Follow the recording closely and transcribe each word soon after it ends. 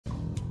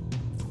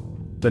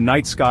The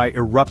night sky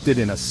erupted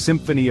in a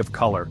symphony of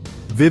color.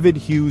 Vivid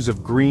hues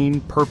of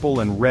green, purple,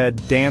 and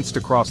red danced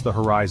across the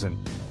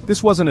horizon.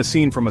 This wasn't a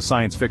scene from a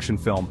science fiction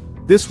film.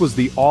 This was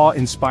the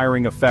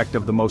awe-inspiring effect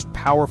of the most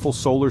powerful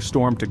solar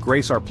storm to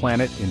grace our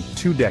planet in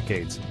 2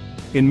 decades.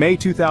 In May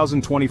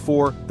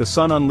 2024, the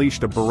sun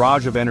unleashed a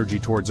barrage of energy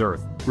towards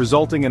Earth,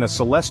 resulting in a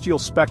celestial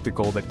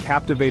spectacle that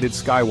captivated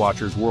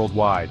skywatchers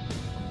worldwide.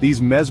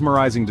 These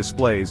mesmerizing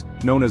displays,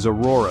 known as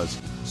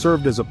auroras,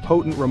 served as a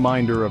potent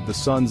reminder of the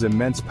sun's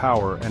immense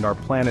power and our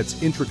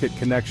planet's intricate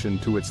connection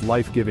to its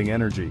life-giving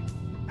energy.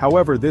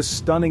 However, this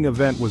stunning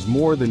event was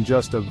more than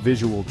just a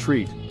visual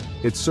treat.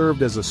 It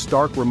served as a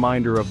stark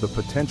reminder of the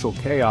potential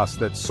chaos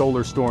that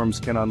solar storms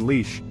can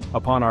unleash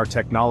upon our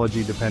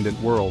technology-dependent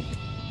world.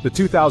 The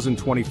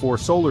 2024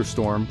 solar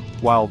storm,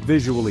 while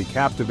visually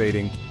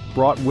captivating,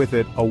 brought with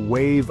it a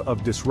wave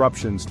of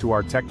disruptions to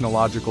our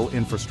technological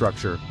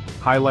infrastructure,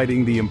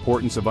 highlighting the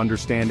importance of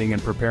understanding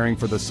and preparing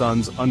for the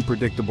sun's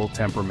unpredictable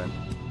temperament.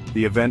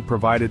 The event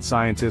provided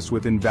scientists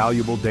with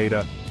invaluable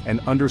data and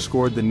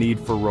underscored the need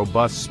for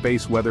robust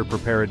space weather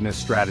preparedness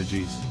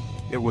strategies.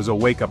 It was a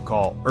wake-up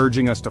call,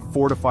 urging us to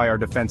fortify our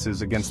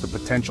defenses against the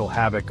potential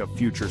havoc of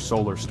future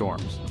solar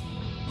storms.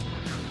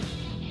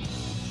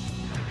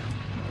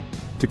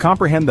 To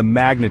comprehend the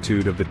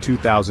magnitude of the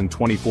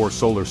 2024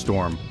 solar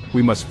storm,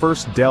 we must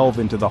first delve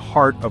into the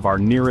heart of our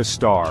nearest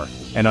star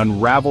and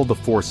unravel the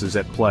forces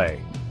at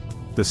play.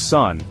 The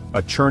sun,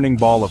 a churning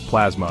ball of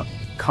plasma,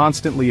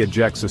 constantly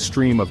ejects a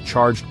stream of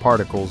charged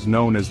particles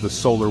known as the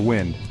solar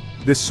wind.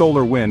 This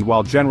solar wind,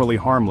 while generally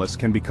harmless,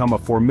 can become a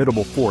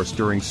formidable force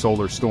during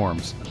solar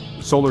storms.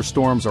 Solar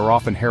storms are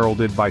often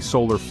heralded by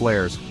solar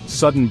flares,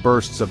 sudden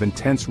bursts of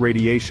intense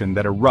radiation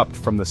that erupt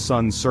from the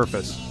sun's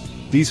surface.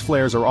 These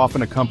flares are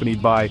often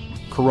accompanied by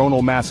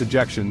coronal mass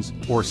ejections,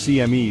 or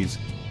CMEs,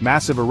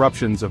 massive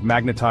eruptions of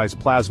magnetized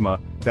plasma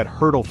that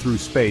hurtle through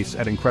space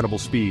at incredible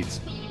speeds.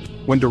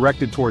 When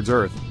directed towards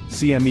Earth,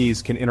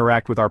 CMEs can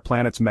interact with our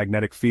planet's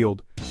magnetic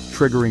field,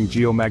 triggering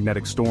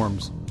geomagnetic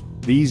storms.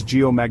 These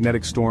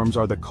geomagnetic storms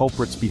are the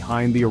culprits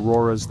behind the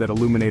auroras that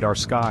illuminate our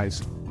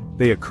skies.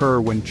 They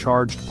occur when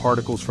charged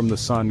particles from the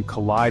sun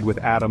collide with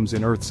atoms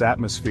in Earth's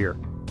atmosphere,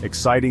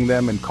 exciting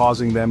them and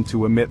causing them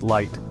to emit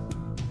light.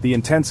 The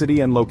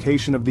intensity and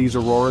location of these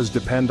auroras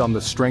depend on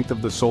the strength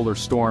of the solar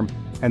storm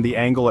and the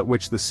angle at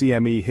which the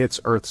CME hits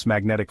Earth's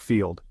magnetic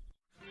field.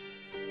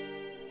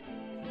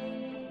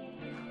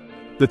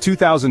 The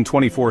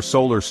 2024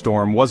 solar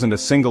storm wasn't a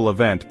single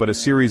event but a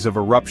series of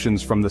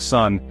eruptions from the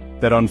sun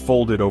that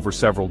unfolded over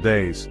several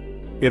days.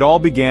 It all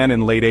began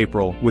in late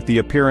April with the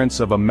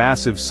appearance of a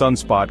massive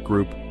sunspot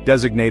group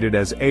designated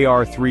as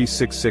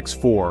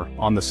AR3664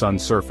 on the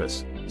sun's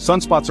surface.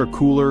 Sunspots are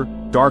cooler,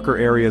 darker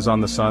areas on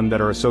the sun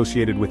that are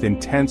associated with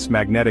intense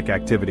magnetic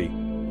activity.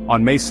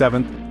 On May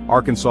 7th,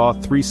 Arkansas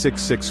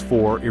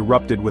 3664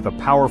 erupted with a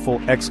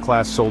powerful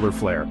X-class solar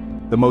flare,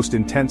 the most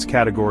intense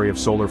category of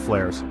solar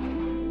flares.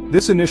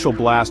 This initial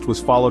blast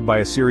was followed by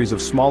a series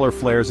of smaller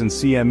flares and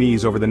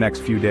CMEs over the next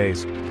few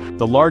days.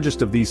 The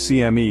largest of these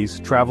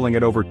CMEs, traveling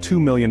at over 2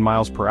 million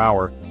miles per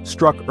hour,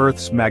 struck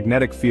Earth's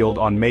magnetic field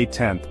on May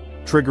 10th,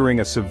 triggering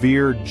a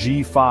severe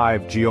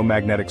G5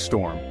 geomagnetic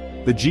storm.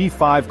 The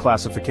G5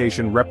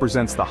 classification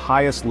represents the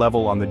highest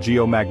level on the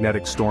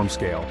geomagnetic storm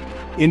scale,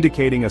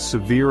 indicating a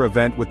severe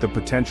event with the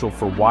potential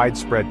for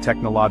widespread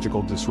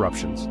technological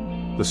disruptions.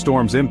 The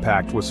storm's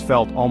impact was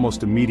felt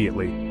almost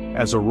immediately,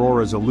 as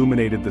auroras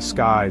illuminated the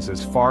skies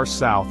as far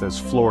south as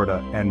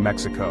Florida and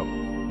Mexico.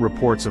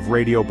 Reports of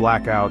radio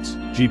blackouts,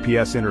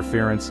 GPS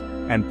interference,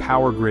 and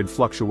power grid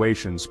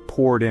fluctuations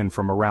poured in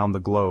from around the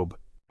globe.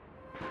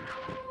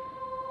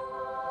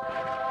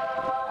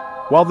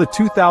 While the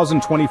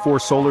 2024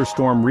 solar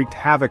storm wreaked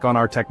havoc on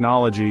our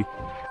technology,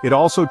 it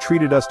also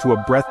treated us to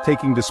a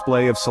breathtaking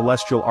display of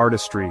celestial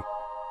artistry.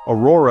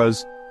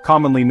 Auroras,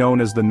 commonly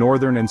known as the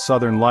northern and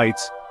southern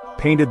lights,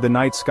 painted the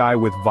night sky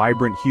with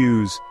vibrant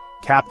hues,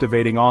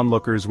 captivating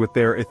onlookers with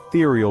their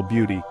ethereal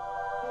beauty.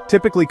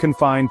 Typically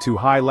confined to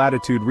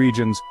high-latitude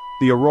regions,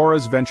 the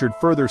auroras ventured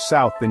further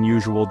south than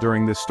usual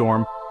during this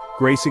storm,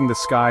 gracing the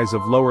skies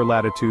of lower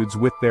latitudes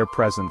with their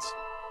presence.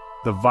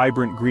 The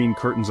vibrant green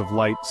curtains of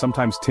light,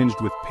 sometimes tinged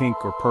with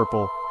pink or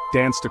purple,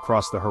 danced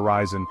across the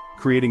horizon,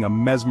 creating a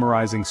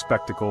mesmerizing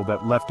spectacle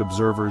that left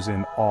observers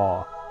in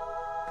awe.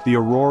 The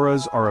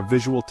auroras are a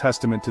visual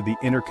testament to the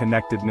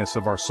interconnectedness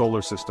of our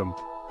solar system.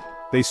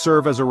 They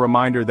serve as a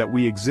reminder that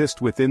we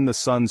exist within the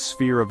sun's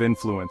sphere of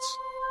influence,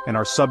 and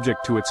are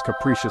subject to its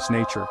capricious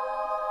nature.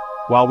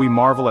 While we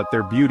marvel at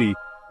their beauty,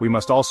 we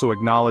must also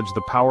acknowledge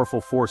the powerful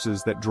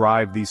forces that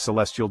drive these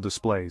celestial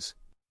displays.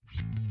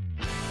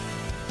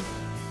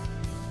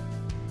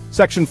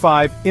 Section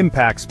 5.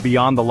 Impacts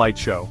beyond the light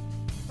show.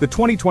 The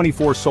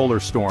 2024 solar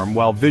storm,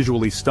 while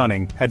visually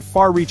stunning, had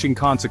far-reaching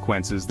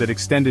consequences that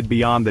extended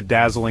beyond the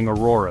dazzling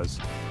auroras.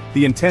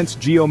 The intense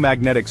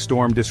geomagnetic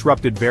storm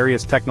disrupted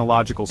various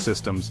technological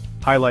systems,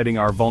 highlighting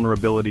our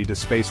vulnerability to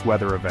space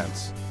weather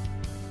events.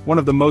 One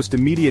of the most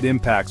immediate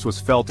impacts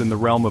was felt in the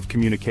realm of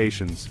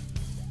communications.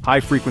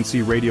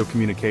 High-frequency radio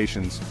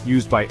communications,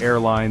 used by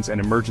airlines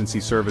and emergency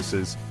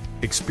services,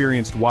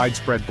 experienced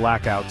widespread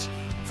blackouts,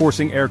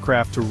 forcing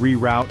aircraft to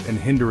reroute and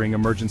hindering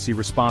emergency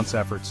response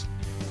efforts.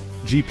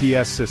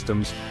 GPS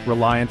systems,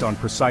 reliant on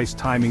precise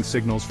timing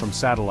signals from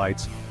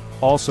satellites,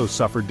 also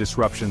suffered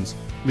disruptions,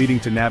 leading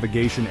to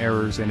navigation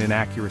errors and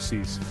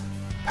inaccuracies.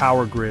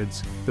 Power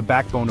grids, the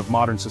backbone of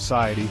modern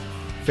society,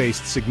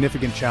 faced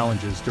significant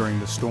challenges during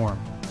the storm.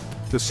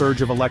 The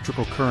surge of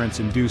electrical currents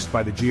induced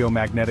by the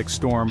geomagnetic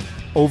storm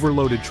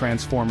overloaded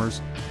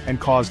transformers and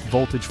caused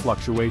voltage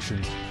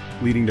fluctuations,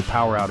 leading to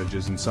power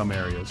outages in some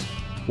areas.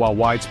 While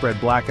widespread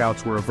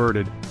blackouts were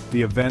averted,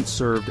 the event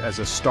served as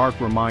a stark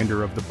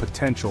reminder of the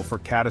potential for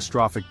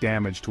catastrophic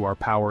damage to our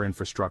power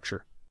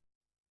infrastructure.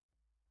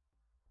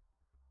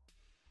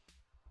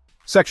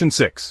 Section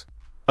 6.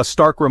 A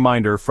stark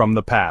reminder from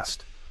the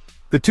past.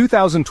 The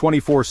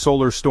 2024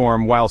 solar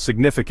storm, while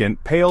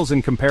significant, pales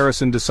in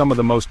comparison to some of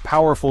the most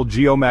powerful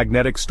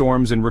geomagnetic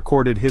storms in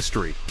recorded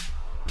history.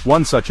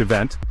 One such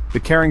event, the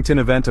Carrington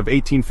event of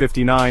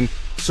 1859,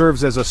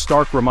 serves as a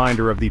stark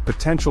reminder of the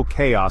potential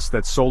chaos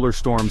that solar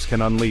storms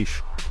can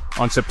unleash.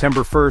 On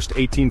September 1,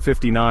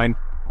 1859,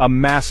 a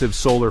massive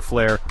solar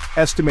flare,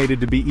 estimated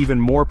to be even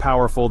more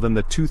powerful than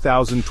the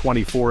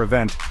 2024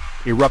 event,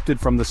 erupted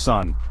from the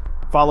sun,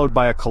 followed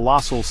by a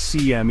colossal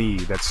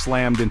CME that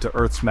slammed into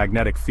Earth's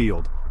magnetic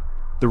field.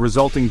 The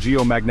resulting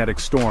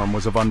geomagnetic storm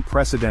was of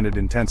unprecedented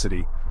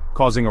intensity,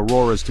 causing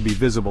auroras to be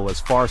visible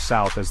as far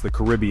south as the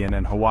Caribbean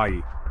and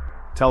Hawaii.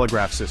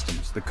 Telegraph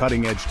systems, the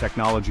cutting-edge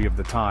technology of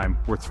the time,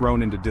 were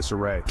thrown into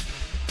disarray.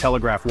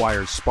 Telegraph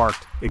wires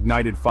sparked,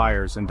 ignited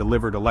fires, and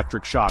delivered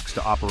electric shocks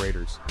to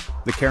operators.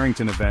 The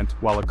Carrington event,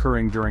 while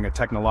occurring during a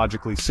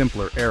technologically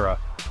simpler era,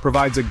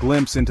 provides a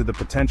glimpse into the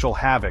potential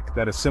havoc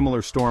that a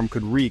similar storm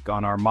could wreak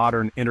on our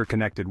modern,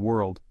 interconnected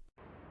world.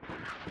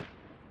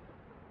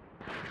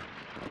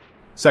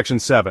 Section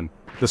 7.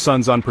 The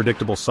Sun's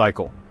unpredictable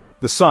cycle.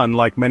 The Sun,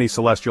 like many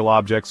celestial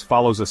objects,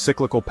 follows a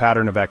cyclical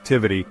pattern of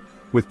activity,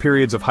 with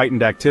periods of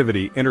heightened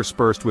activity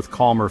interspersed with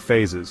calmer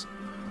phases.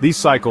 These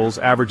cycles,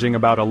 averaging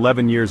about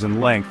 11 years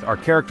in length, are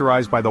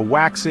characterized by the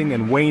waxing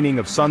and waning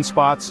of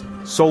sunspots,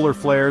 solar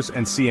flares,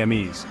 and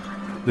CMEs.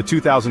 The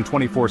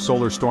 2024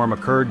 solar storm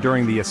occurred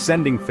during the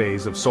ascending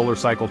phase of solar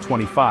cycle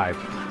 25,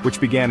 which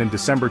began in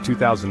December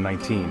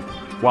 2019.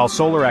 While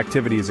solar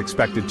activity is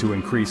expected to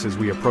increase as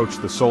we approach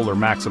the solar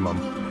maximum,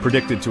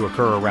 predicted to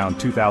occur around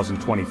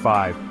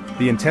 2025,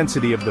 the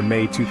intensity of the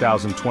May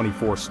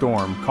 2024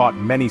 storm caught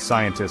many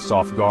scientists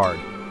off guard.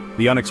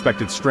 The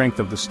unexpected strength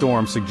of the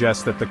storm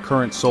suggests that the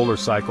current solar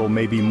cycle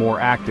may be more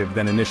active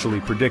than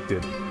initially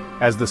predicted.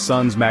 As the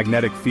sun's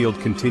magnetic field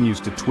continues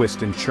to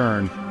twist and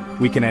churn,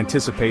 we can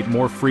anticipate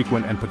more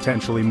frequent and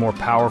potentially more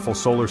powerful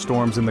solar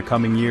storms in the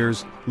coming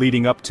years,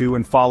 leading up to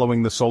and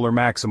following the solar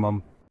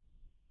maximum.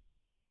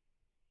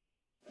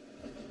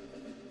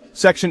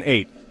 Section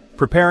 8.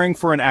 Preparing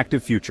for an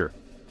active future.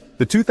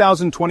 The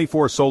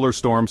 2024 solar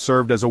storm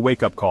served as a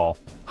wake-up call,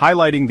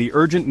 highlighting the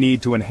urgent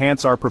need to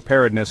enhance our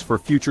preparedness for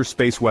future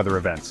space weather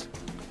events.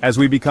 As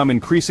we become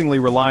increasingly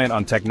reliant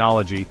on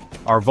technology,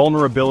 our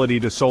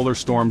vulnerability to solar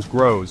storms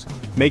grows,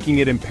 making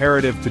it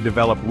imperative to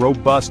develop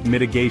robust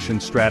mitigation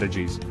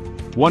strategies.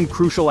 One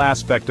crucial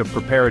aspect of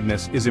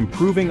preparedness is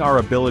improving our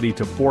ability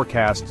to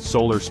forecast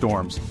solar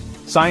storms.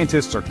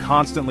 Scientists are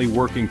constantly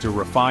working to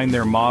refine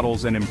their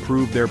models and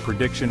improve their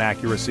prediction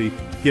accuracy,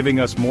 giving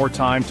us more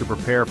time to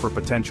prepare for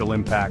potential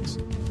impacts.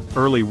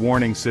 Early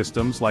warning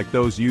systems, like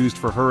those used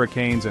for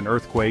hurricanes and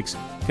earthquakes,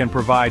 can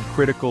provide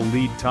critical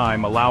lead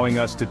time, allowing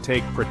us to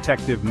take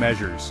protective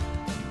measures.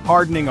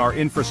 Hardening our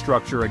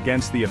infrastructure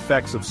against the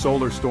effects of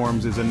solar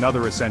storms is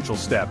another essential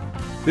step.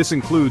 This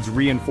includes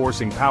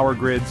reinforcing power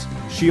grids,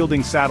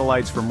 shielding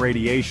satellites from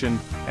radiation,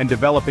 and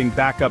developing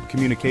backup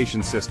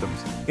communication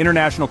systems.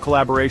 International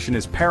collaboration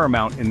is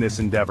paramount in this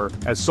endeavor,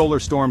 as solar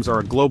storms are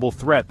a global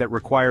threat that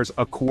requires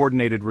a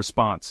coordinated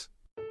response.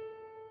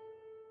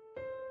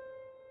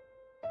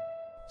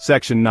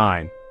 Section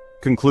 9.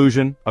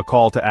 Conclusion, a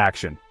call to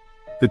action.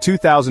 The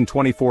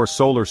 2024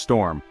 solar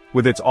storm,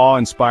 with its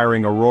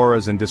awe-inspiring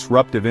auroras and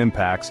disruptive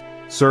impacts,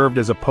 served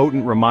as a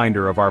potent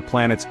reminder of our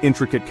planet's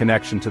intricate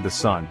connection to the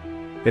sun.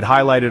 It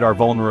highlighted our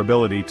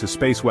vulnerability to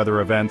space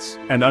weather events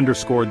and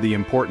underscored the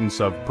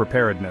importance of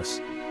preparedness.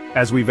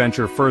 As we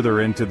venture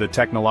further into the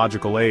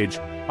technological age,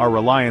 our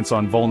reliance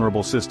on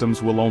vulnerable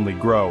systems will only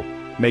grow,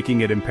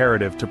 making it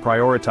imperative to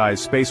prioritize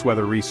space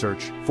weather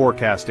research,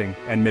 forecasting,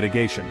 and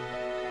mitigation.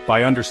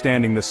 By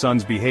understanding the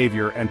sun's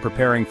behavior and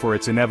preparing for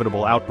its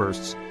inevitable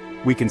outbursts,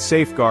 we can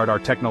safeguard our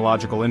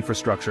technological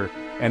infrastructure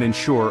and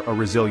ensure a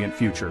resilient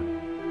future.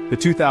 The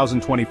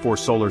 2024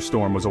 solar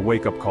storm was a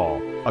wake-up call,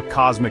 a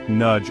cosmic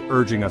nudge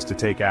urging us to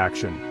take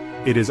action.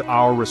 It is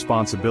our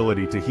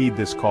responsibility to heed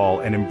this call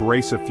and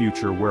embrace a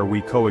future where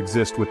we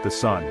coexist with the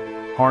sun,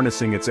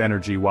 harnessing its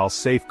energy while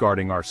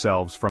safeguarding ourselves from